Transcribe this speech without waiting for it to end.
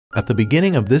At the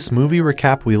beginning of this movie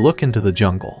recap, we look into the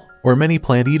jungle, where many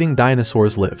plant-eating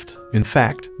dinosaurs lived. In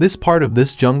fact, this part of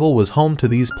this jungle was home to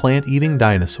these plant-eating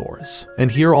dinosaurs.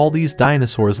 And here all these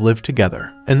dinosaurs lived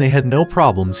together. And they had no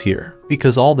problems here,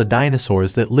 because all the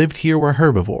dinosaurs that lived here were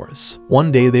herbivores.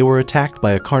 One day they were attacked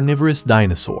by a carnivorous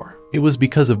dinosaur. It was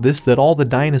because of this that all the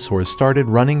dinosaurs started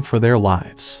running for their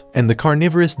lives. And the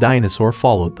carnivorous dinosaur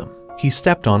followed them. He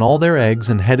stepped on all their eggs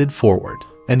and headed forward.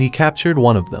 And he captured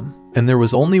one of them. And there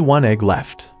was only one egg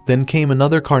left. Then came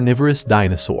another carnivorous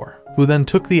dinosaur, who then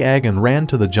took the egg and ran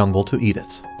to the jungle to eat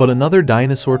it. But another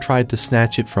dinosaur tried to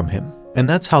snatch it from him. And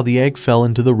that's how the egg fell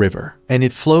into the river. And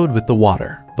it flowed with the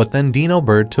water. But then Dino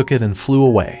Bird took it and flew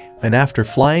away. And after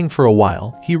flying for a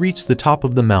while, he reached the top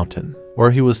of the mountain,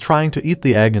 where he was trying to eat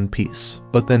the egg in peace.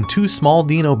 But then two small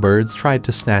Dino Birds tried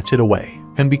to snatch it away.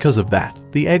 And because of that,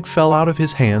 the egg fell out of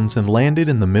his hands and landed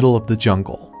in the middle of the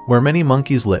jungle, where many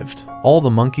monkeys lived. All the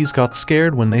monkeys got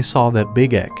scared when they saw that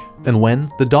big egg. And when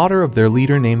the daughter of their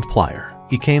leader named Plier,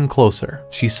 he came closer,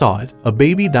 she saw it. A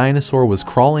baby dinosaur was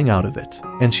crawling out of it,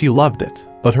 and she loved it.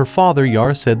 But her father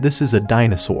Yar said this is a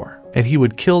dinosaur, and he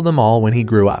would kill them all when he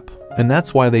grew up, and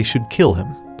that's why they should kill him.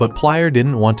 But Plier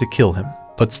didn't want to kill him,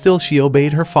 but still she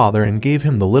obeyed her father and gave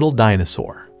him the little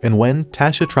dinosaur. And when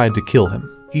Tasha tried to kill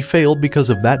him, he failed because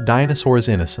of that dinosaur's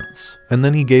innocence. And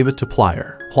then he gave it to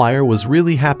Plier. Plier was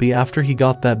really happy after he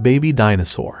got that baby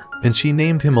dinosaur, and she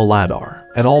named him Aladar.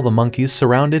 And all the monkeys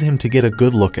surrounded him to get a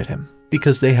good look at him,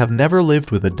 because they have never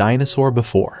lived with a dinosaur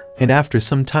before. And after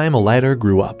some time Aladar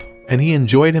grew up, and he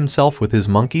enjoyed himself with his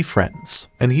monkey friends,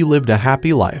 and he lived a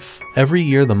happy life. Every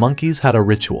year the monkeys had a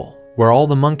ritual, where all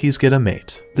the monkeys get a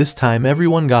mate. This time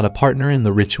everyone got a partner in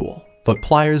the ritual. But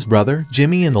Plier's brother,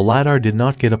 Jimmy, and Aladar did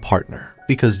not get a partner,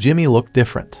 because Jimmy looked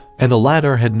different, and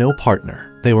Aladar had no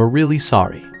partner. They were really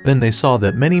sorry. Then they saw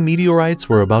that many meteorites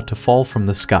were about to fall from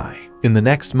the sky. In the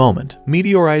next moment,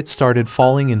 meteorites started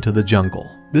falling into the jungle.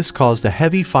 This caused a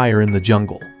heavy fire in the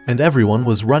jungle, and everyone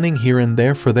was running here and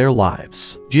there for their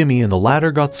lives. Jimmy and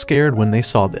Aladar got scared when they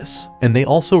saw this, and they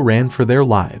also ran for their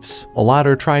lives.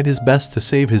 Aladar tried his best to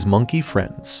save his monkey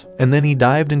friends, and then he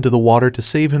dived into the water to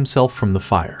save himself from the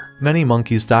fire. Many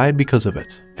monkeys died because of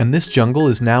it, and this jungle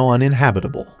is now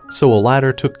uninhabitable. So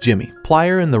Aladar took Jimmy,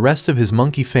 Plier, and the rest of his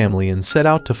monkey family and set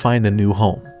out to find a new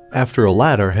home. After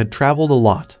Aladar had traveled a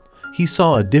lot, he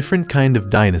saw a different kind of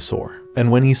dinosaur,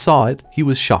 and when he saw it, he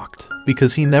was shocked,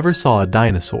 because he never saw a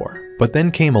dinosaur. But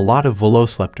then came a lot of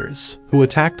velociraptors, who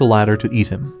attacked Aladar to eat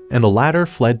him, and Aladar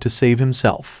fled to save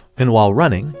himself. And while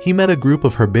running, he met a group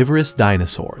of herbivorous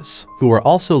dinosaurs, who were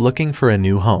also looking for a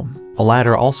new home.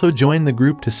 Aladar also joined the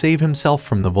group to save himself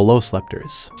from the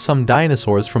velociraptors. Some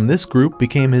dinosaurs from this group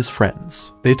became his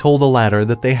friends. They told Aladar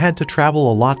that they had to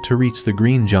travel a lot to reach the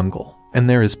green jungle, and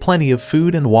there is plenty of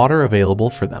food and water available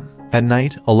for them. At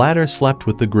night, Aladar slept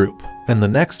with the group, and the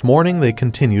next morning they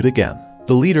continued again.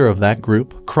 The leader of that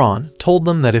group, Kron, told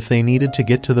them that if they needed to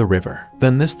get to the river,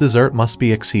 then this desert must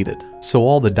be exceeded. So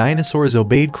all the dinosaurs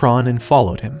obeyed Kron and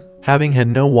followed him. Having had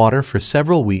no water for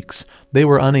several weeks, they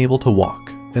were unable to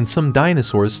walk, and some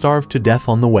dinosaurs starved to death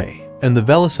on the way, and the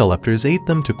velociraptors ate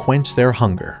them to quench their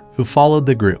hunger, who followed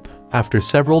the group. After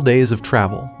several days of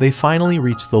travel, they finally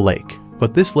reached the lake,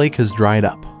 but this lake has dried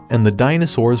up, and the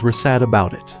dinosaurs were sad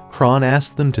about it. Kron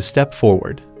asked them to step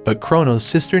forward, but Krono's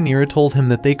sister Nira told him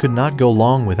that they could not go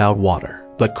long without water.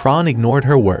 But Kron ignored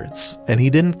her words, and he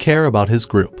didn't care about his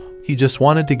group. He just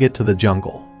wanted to get to the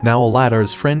jungle. Now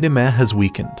Aladar's friend Ima has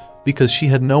weakened, because she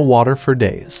had no water for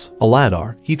days.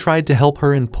 Aladar, he tried to help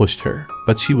her and pushed her,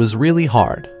 but she was really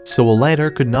hard, so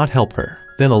Aladar could not help her.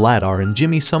 Then Aladar and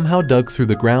Jimmy somehow dug through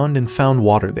the ground and found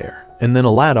water there, and then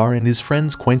Aladar and his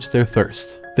friends quenched their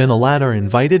thirst. Then Aladar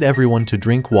invited everyone to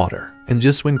drink water, and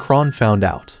just when Kron found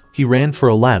out, he ran for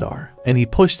Aladar, and he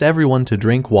pushed everyone to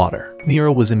drink water.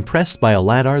 Nira was impressed by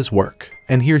Aladar's work,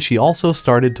 and here she also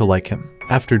started to like him.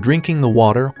 After drinking the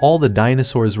water, all the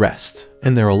dinosaurs rest,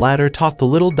 and their Aladar taught the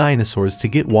little dinosaurs to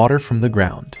get water from the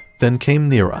ground. Then came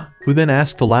Nira, who then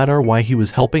asked Aladar why he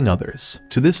was helping others.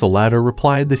 To this Aladar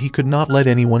replied that he could not let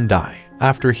anyone die.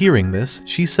 After hearing this,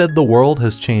 she said the world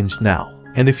has changed now,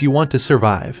 and if you want to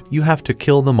survive, you have to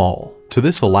kill them all. To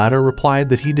this Aladar replied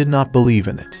that he did not believe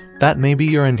in it. That may be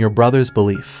your and your brother's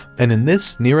belief. And in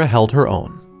this, Nira held her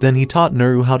own. Then he taught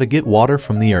Nuru how to get water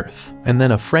from the earth, and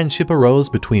then a friendship arose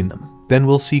between them. Then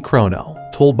we'll see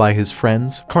Krono, told by his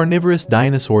friends, carnivorous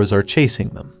dinosaurs are chasing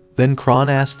them. Then Kron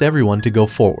asked everyone to go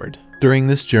forward. During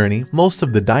this journey, most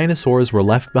of the dinosaurs were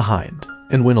left behind.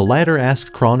 And when Aladar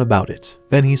asked Kron about it,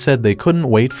 then he said they couldn't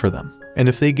wait for them. And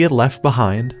if they get left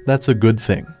behind, that's a good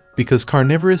thing, because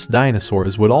carnivorous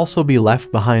dinosaurs would also be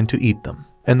left behind to eat them,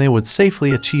 and they would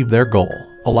safely achieve their goal.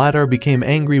 Aladar became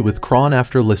angry with Kron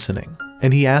after listening,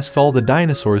 and he asked all the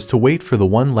dinosaurs to wait for the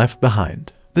one left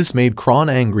behind. This made Kron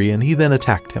angry and he then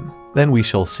attacked him. Then we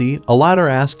shall see, Aladar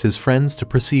asked his friends to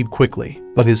proceed quickly,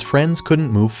 but his friends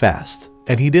couldn't move fast,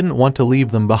 and he didn't want to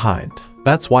leave them behind.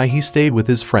 That's why he stayed with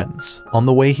his friends. On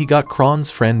the way he got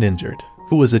Kron's friend injured,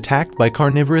 who was attacked by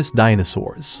carnivorous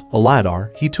dinosaurs.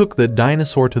 Aladar, he took the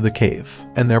dinosaur to the cave,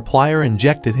 and their plier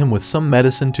injected him with some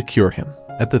medicine to cure him.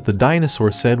 At that the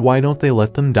dinosaur said, why don't they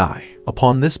let them die?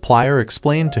 Upon this, plier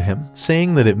explained to him,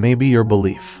 saying that it may be your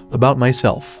belief about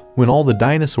myself. When all the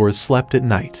dinosaurs slept at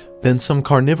night, then some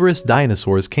carnivorous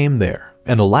dinosaurs came there,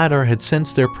 and Aladar had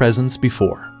sensed their presence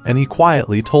before, and he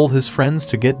quietly told his friends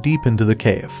to get deep into the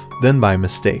cave. Then by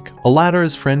mistake,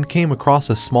 Aladar's friend came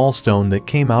across a small stone that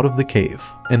came out of the cave,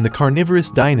 and the carnivorous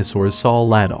dinosaurs saw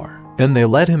Aladar. Then they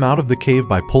led him out of the cave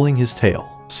by pulling his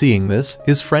tail. Seeing this,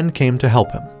 his friend came to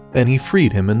help him. Then he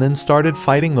freed him and then started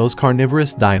fighting those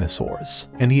carnivorous dinosaurs,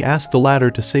 and he asked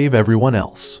Aladar to save everyone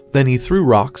else. Then he threw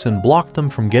rocks and blocked them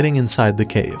from getting inside the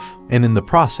cave, and in the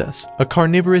process, a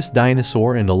carnivorous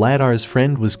dinosaur and Aladar's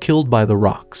friend was killed by the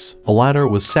rocks. Aladar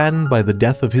was saddened by the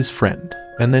death of his friend,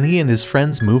 and then he and his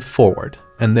friends moved forward,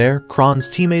 and there, Kron's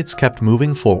teammates kept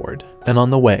moving forward. And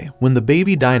on the way, when the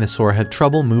baby dinosaur had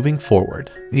trouble moving forward,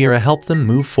 Nira helped them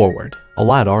move forward.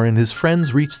 Aladar and his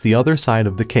friends reached the other side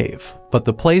of the cave, but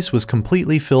the place was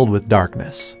completely filled with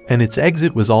darkness, and its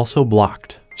exit was also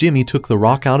blocked. Jimmy took the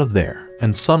rock out of there,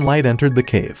 and sunlight entered the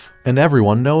cave, and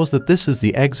everyone knows that this is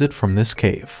the exit from this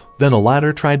cave. Then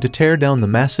Aladar tried to tear down the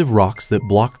massive rocks that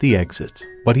blocked the exit,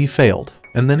 but he failed,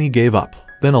 and then he gave up.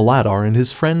 Then Aladar and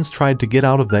his friends tried to get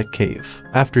out of that cave.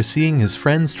 After seeing his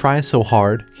friends try so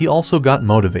hard, he also got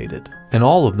motivated, and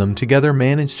all of them together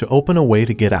managed to open a way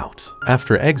to get out.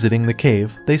 After exiting the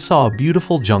cave, they saw a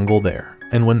beautiful jungle there,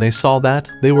 and when they saw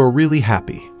that, they were really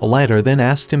happy. Aladar then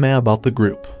asked Emma about the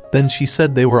group. Then she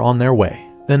said they were on their way.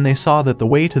 Then they saw that the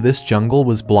way to this jungle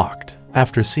was blocked.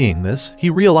 After seeing this, he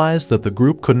realized that the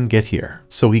group couldn't get here,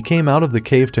 so he came out of the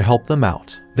cave to help them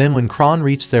out. Then when Kron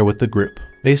reached there with the group,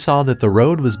 they saw that the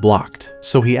road was blocked,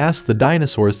 so he asked the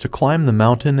dinosaurs to climb the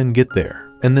mountain and get there.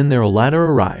 And then their Aladar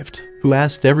arrived, who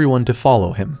asked everyone to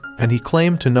follow him, and he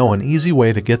claimed to know an easy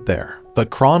way to get there. But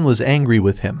Kron was angry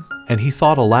with him, and he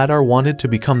thought Aladar wanted to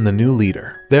become the new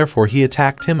leader. Therefore he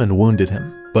attacked him and wounded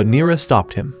him, but Nira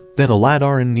stopped him. Then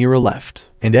Aladar and Nira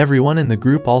left, and everyone in the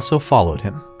group also followed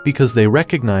him, because they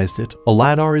recognized it,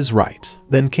 Aladar is right.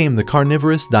 Then came the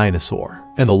carnivorous dinosaur,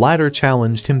 and Aladar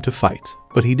challenged him to fight,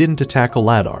 but he didn't attack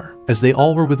Aladar, as they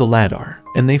all were with Aladar,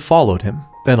 and they followed him.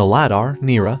 Then Aladar,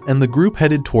 Nira, and the group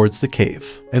headed towards the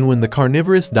cave, and when the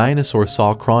carnivorous dinosaur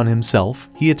saw Kron himself,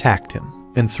 he attacked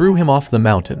him, and threw him off the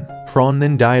mountain. Kron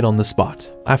then died on the spot.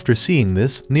 After seeing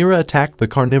this, Nira attacked the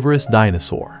carnivorous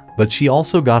dinosaur, but she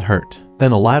also got hurt.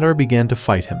 Then Aladar began to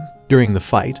fight him. During the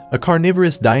fight, a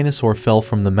carnivorous dinosaur fell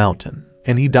from the mountain,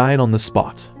 and he died on the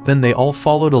spot. Then they all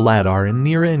followed Aladar and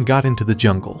Nira and got into the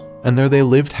jungle, and there they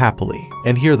lived happily.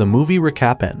 And here the movie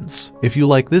recap ends. If you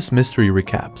like this mystery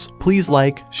recaps, please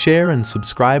like, share, and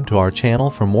subscribe to our channel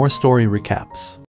for more story recaps.